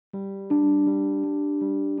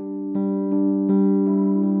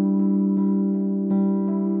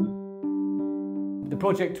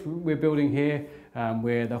project we're building here,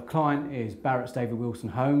 where the client is Barrett's David Wilson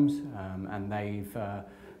Homes, and they've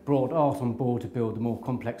brought art on board to build the more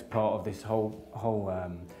complex part of this whole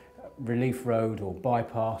relief road or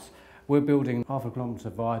bypass. We're building half a kilometre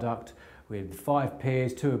viaduct with 5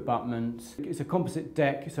 piers, 2 abutments. It's a composite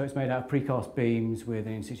deck, so it's made out of precast beams with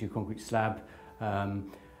an in-situ concrete slab.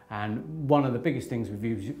 And one of the biggest things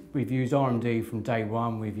we've used RMD from day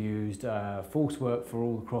one. We've used Forcework for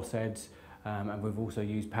all the crossheads, and we've also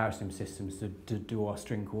used Paraslim systems to do our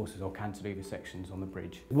string courses or cantilever sections on the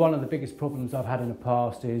bridge. One of the biggest problems I've had in the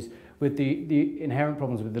past is with the inherent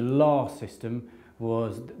problems with the last system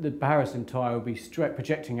was the Paraslim tyre would be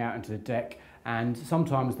projecting out into the deck, and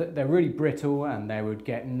sometimes they're really brittle and they would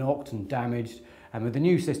get knocked and damaged. And with the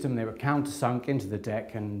new system, they were countersunk into the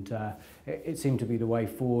deck, and it seemed to be the way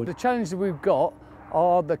forward. The challenge that we've got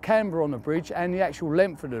are the camber on the bridge and the actual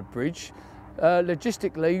length of the bridge.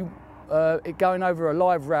 Logistically, it going over a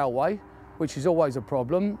live railway, which is always a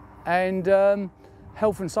problem, and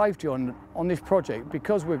health and safety on this project.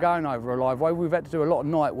 Because we're going over a live way, we've had to do a lot of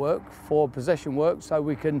night work for possession work so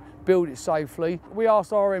we can build it safely. We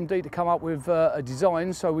asked RMD to come up with a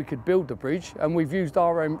design so we could build the bridge, and we've used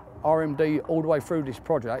RMD all the way through this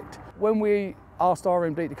project. When we asked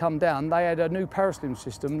RMD to come down, they had a new Paraslim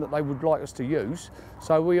system that they would like us to use,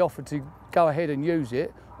 so we offered to go ahead and use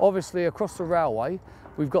it. Obviously, across the railway,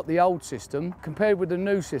 we've got the old system. Compared with the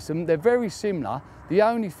new system, they're very similar. The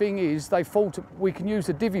only thing is they thought we can use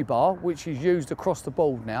the divvy bar, which is used across the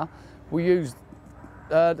board now. We use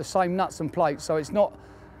the same nuts and plates, so it's not,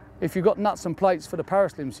 if you've got nuts and plates for the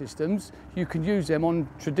Paraslim systems, you can use them on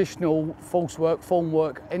traditional Forcework,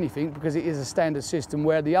 Formwork, anything, because it is a standard system,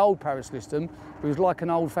 where the old Paraslim system was like an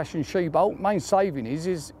old-fashioned she-bolt. Main saving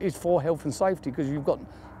is for health and safety, because you've got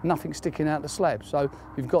nothing sticking out the slab, so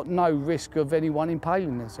you've got no risk of anyone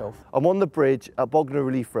impaling themselves. I'm on the bridge at Bognor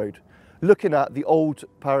Relief Road, looking at the old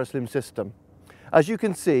Paraslim system. As you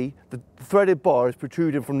can see, the threaded bar is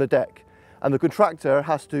protruding from the deck, and the contractor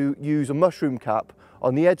has to use a mushroom cap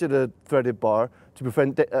on the edge of the threaded bar to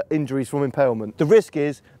prevent injuries from impalement. The risk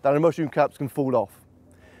is that the mushroom caps can fall off.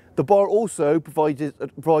 The bar also provides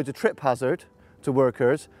a trip hazard to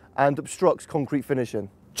workers and obstructs concrete finishing.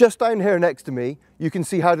 Just down here next to me, you can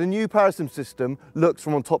see how the new Paraslim system looks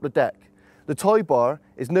from on top of the deck. The tie bar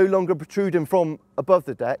is no longer protruding from above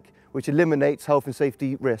the deck, which eliminates health and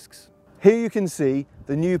safety risks. Here you can see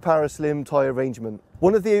the new Paraslim tie arrangement.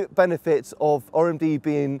 One of the benefits of RMD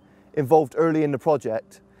being involved early in the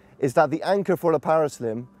project is that the anchor for the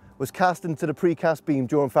Paraslim was cast into the precast beam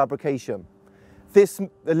during fabrication. This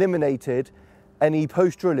eliminated any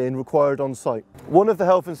post-drilling required on site. One of the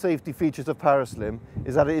health and safety features of Paraslim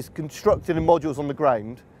is that it is constructed in modules on the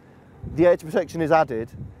ground. The edge protection is added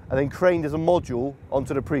and then craned as a module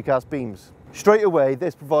onto the precast beams. Straight away,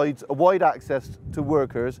 this provides a wide access to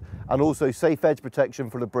workers and also safe edge protection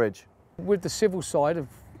for the bridge. With the civil side of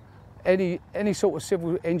any sort of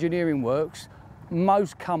civil engineering works,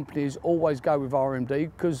 most companies always go with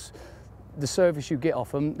RMD because the service you get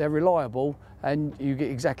off them, they're reliable, and you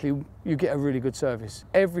get a really good service.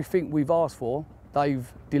 Everything we've asked for,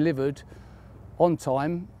 they've delivered on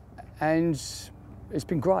time, and it's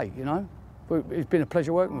been great, you know. It's been a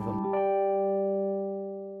pleasure working with them.